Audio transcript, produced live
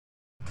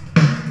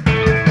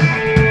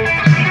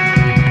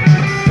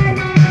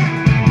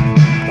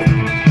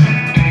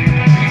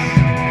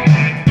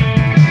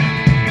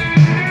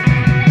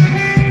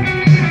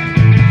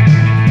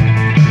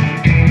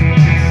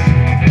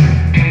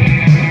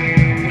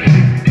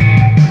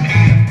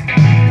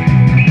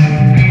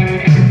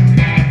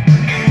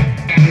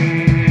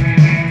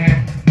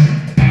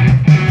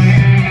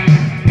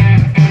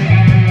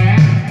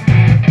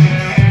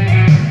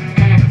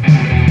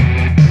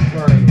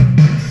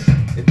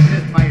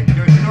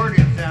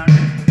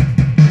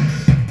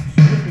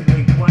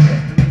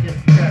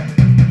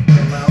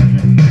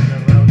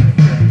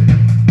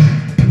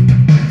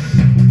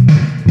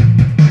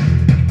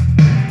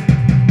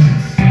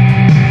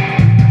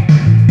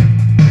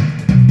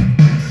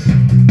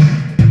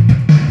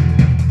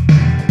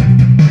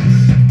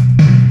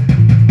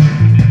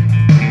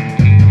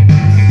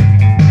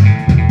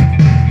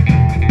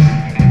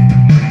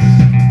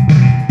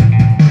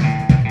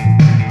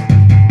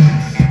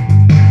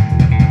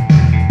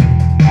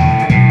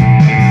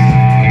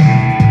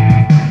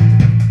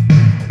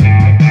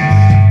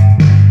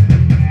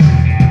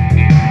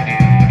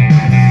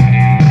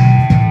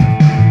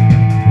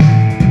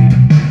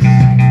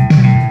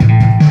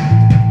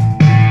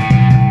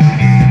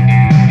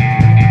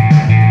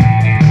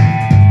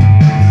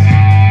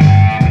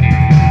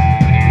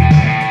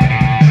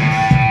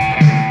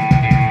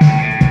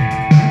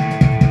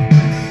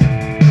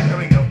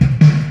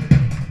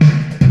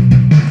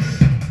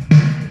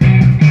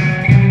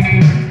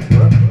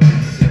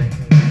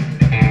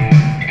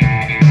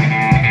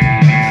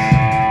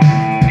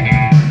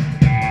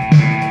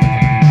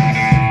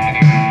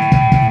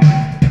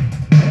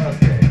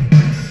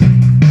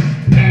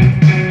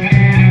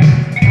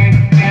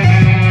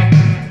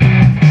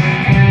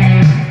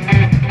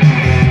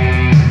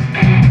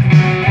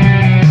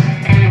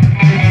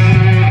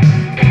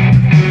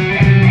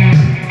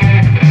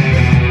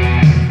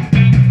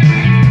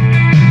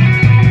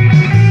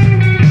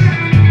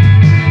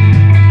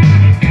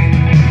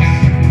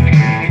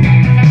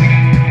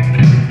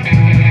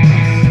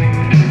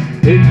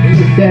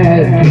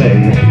sad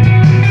place.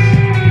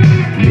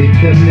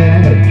 It's a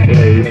mad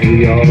place, we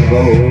all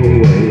go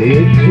away.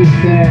 It's a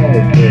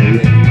sad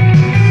place.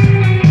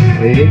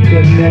 It's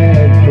a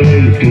mad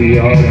place, we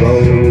all go.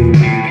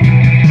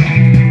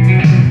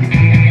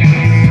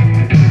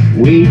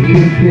 We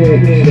can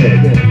fix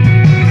it.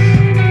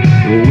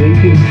 We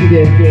can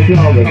stitch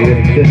all the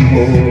rips and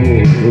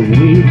holes.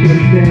 We can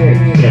fix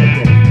it.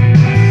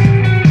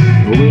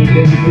 We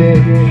can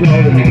fix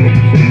all the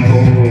rips and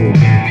holes.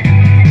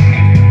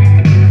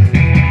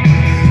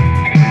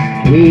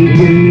 We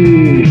can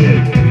use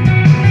it.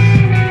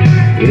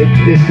 It's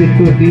just a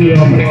cookie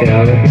on the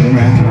telephone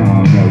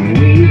round.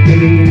 We can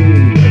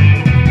use it.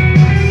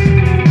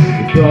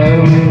 The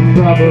only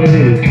trouble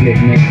is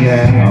getting it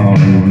down,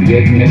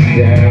 getting it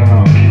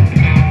down.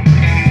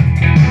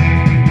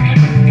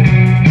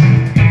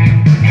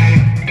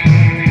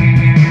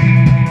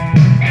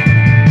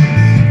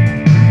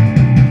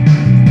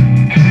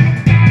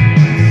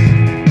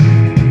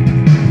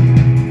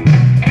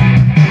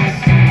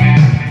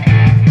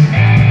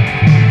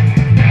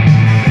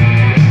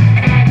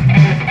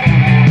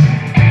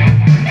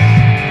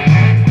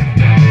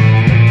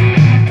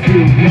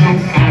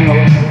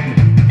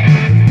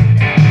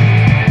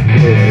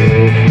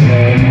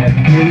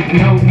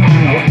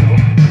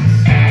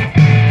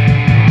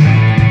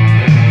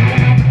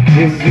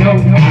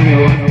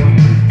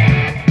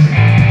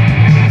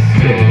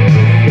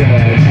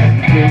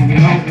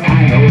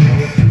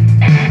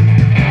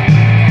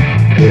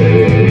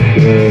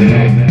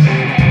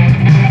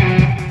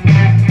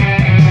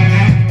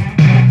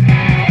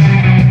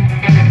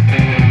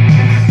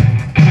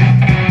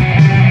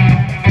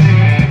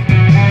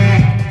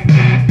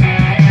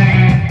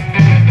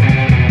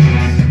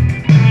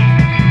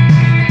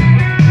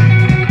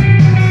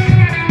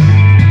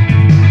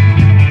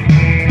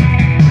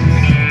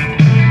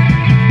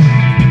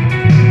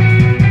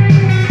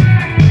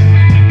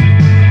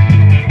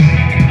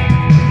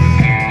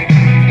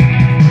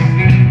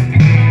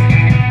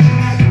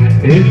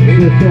 It's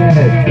a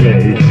sad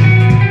place.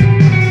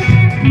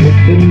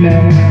 It's a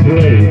mad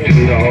place,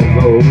 we all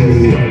go.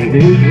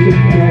 It's a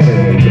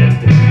mad.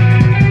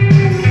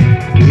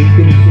 We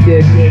can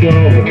stitch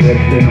all the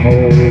rips and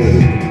holes.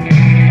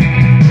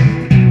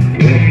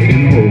 Rips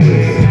and holes.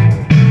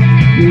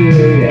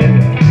 Yeah.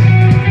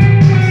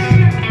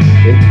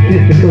 It's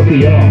just a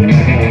cookie on the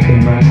house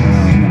and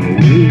round.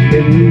 We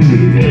can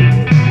use it.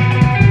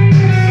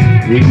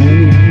 The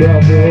only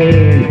trouble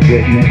is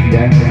getting it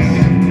down.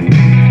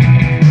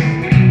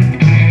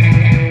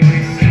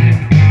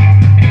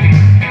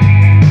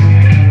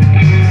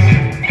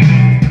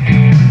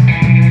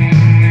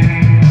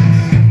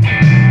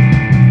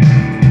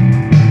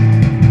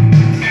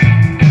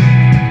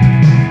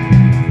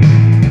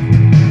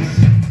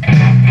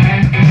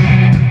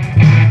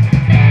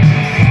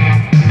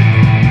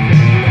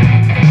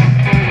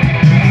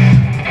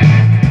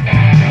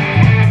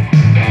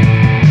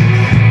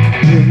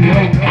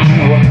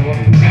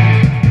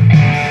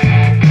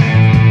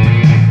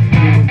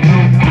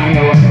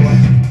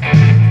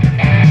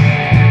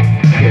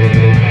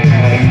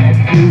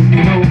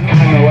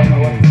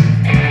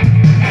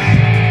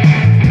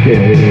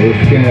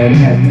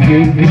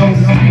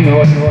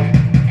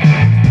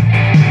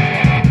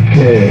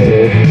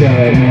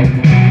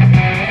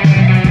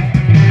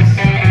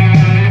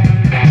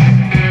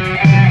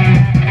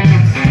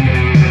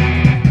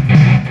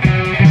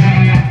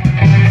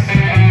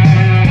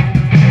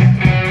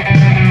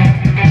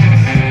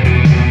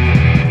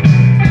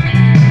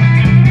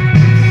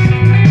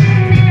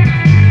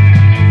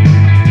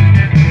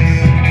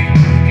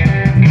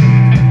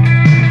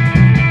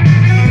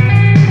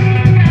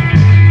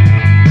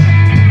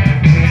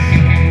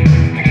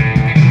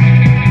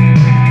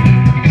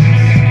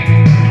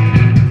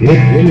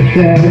 It's a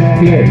sad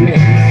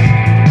place.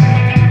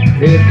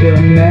 It's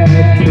a mad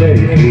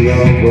place, we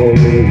all go.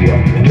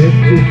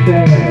 It's a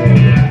sad.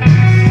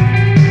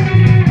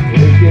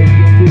 We get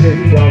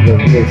stitch on the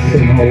rips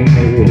and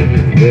holes,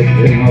 rips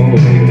and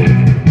holes.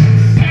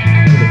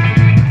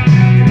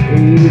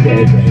 Eat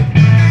it.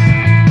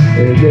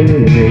 It's a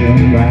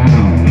living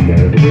round,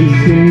 we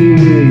can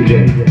use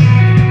it.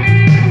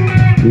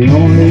 The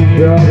only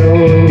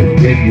trouble is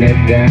getting it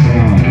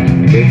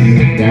down, getting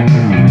it down.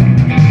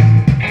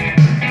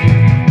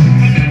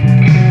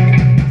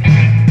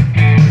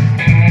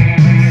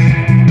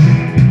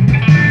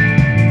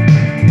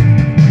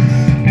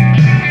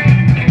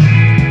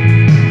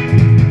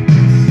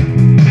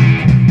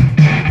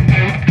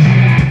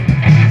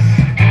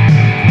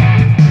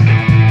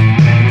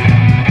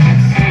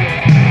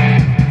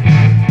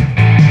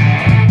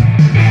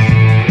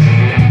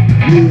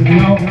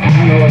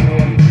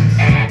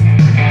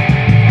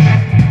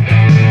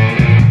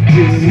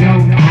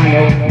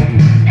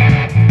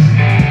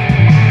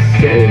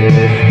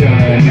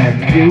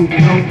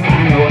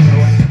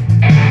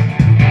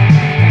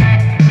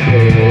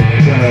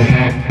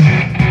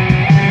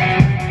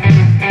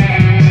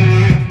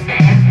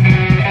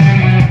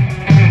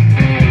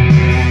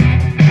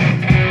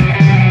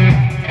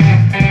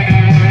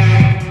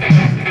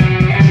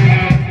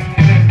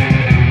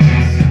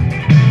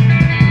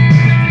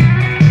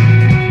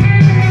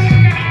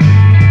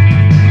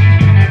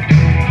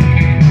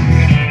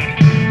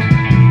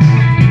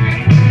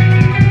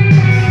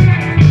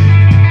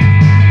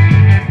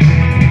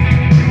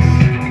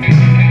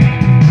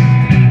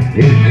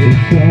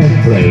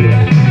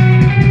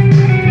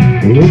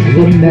 It's a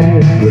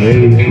mad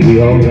place we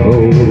all know.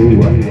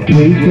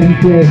 We can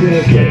take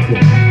it.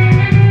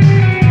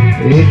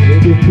 It's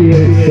the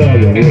kids of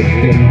the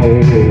western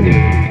hole.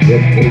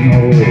 Western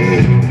hole.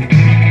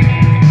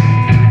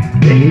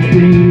 They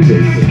can use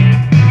it.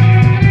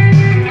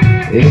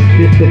 It's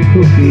just a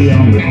cookie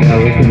on the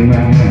Pelican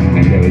round.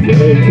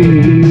 They can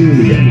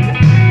use it.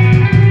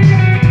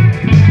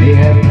 They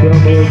have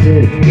trouble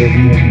just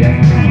getting it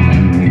down.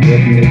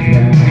 Getting it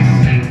down.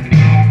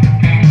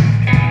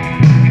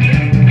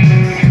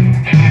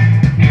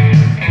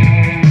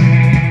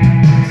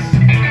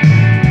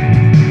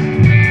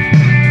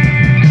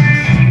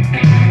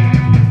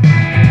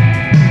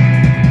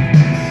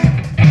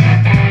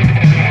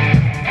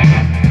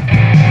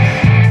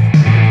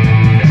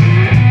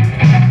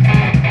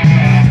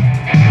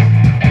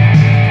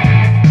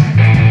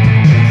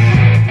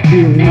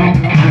 You know,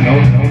 I know.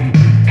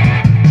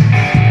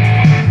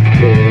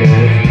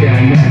 Just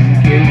can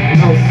you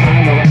know, I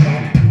know.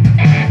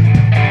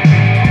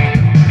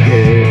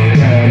 Just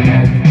can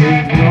you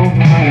know,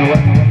 I know.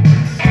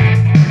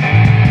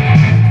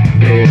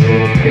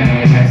 Just can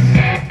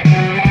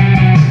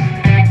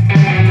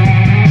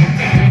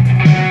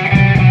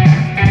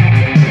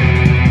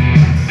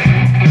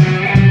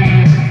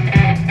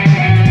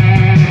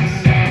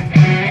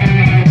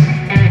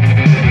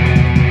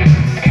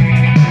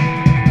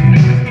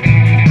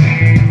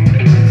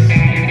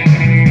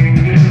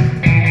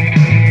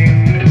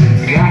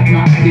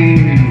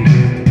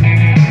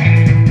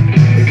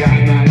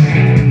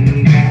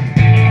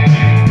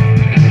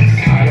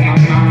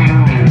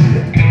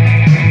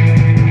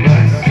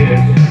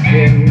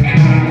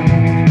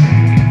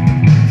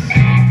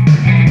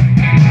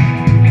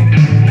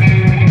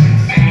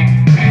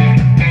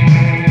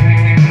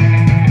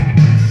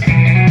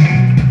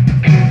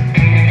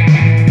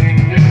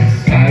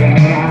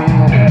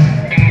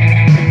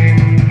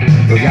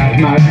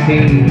my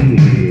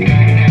tea,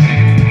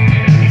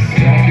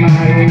 got my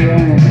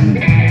run,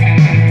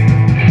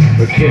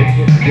 but just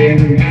in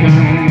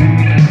time.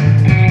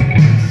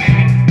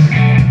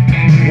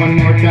 One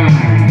more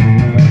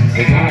time,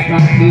 forgot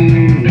my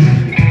keys,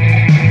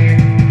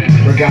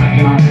 forgot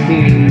my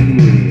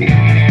tea,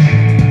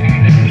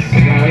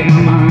 forgot in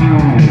my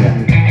mind,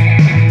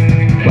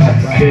 but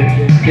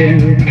just in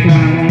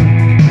time.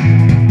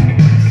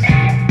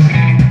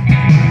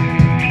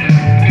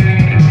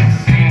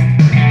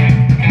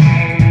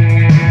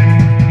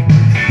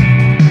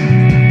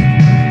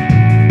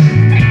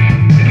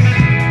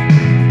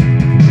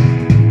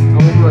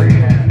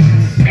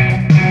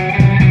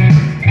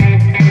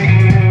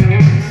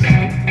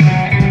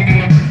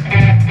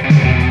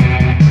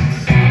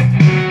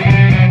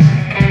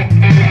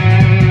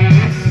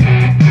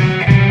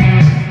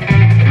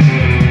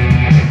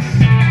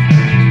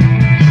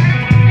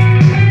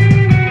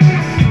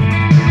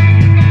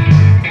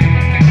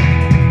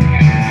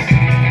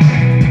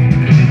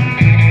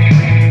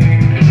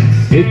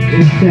 It's a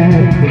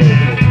sad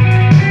place,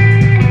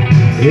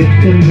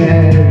 it's a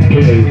mad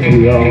place we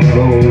all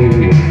go.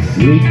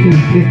 We can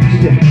fix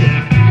it,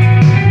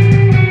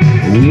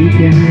 we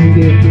can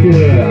get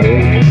good out of the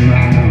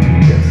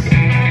mind.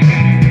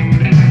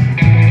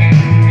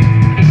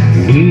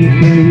 We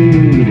can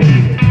use it,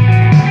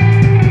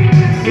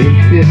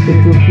 it's just a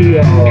cookie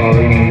all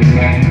in the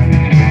mind.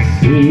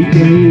 We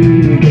can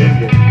use it,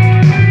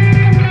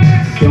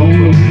 so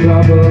much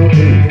trouble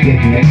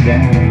getting it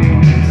down.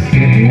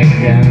 Getting it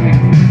down.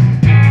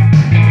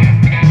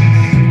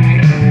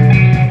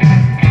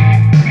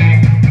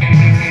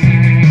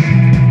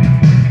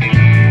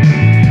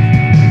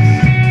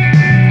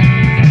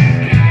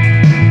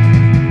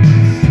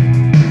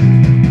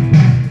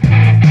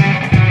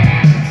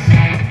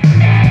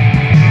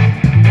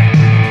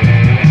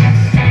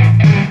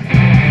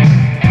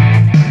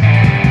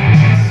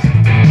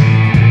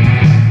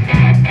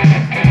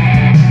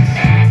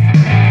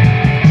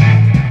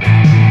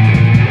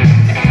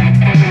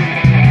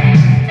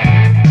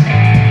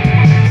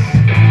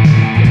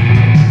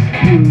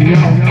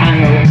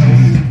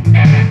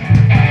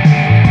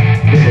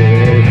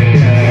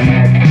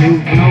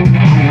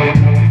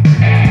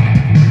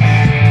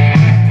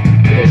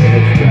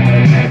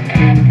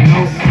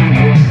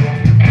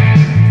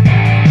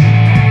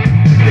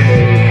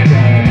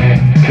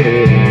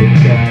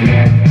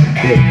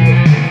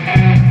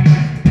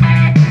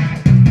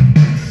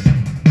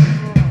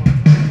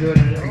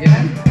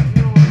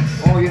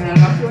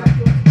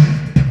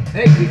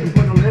 Hey, you can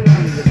put a lid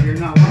on it if you're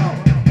not well.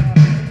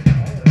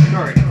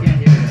 Sorry, you can't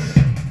hear that.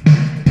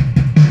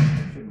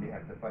 Shouldn't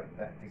have to fight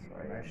that to get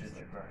the message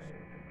across.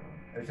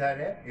 Is that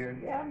it?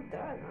 Yeah, I'm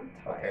done. I'm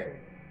tired. Okay.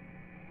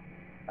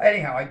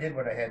 Anyhow, I did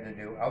what I had to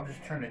do. I'll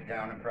just turn it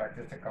down and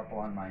practice a couple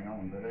on my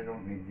own, but I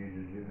don't need you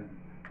to do that.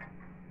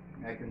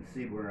 I can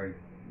see where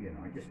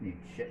I just need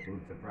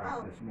shitloads to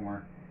practice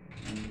more.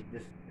 And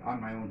just on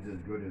my own is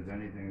as good as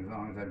anything, as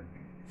long as I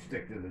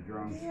stick to the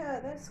drums. Yeah,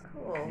 that's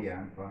cool. Yeah,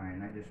 I'm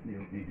fine. I just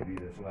need to be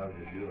this loud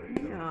to do it.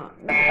 So. Yeah.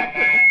 No, I'll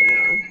put the thing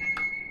on.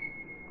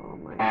 Oh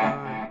my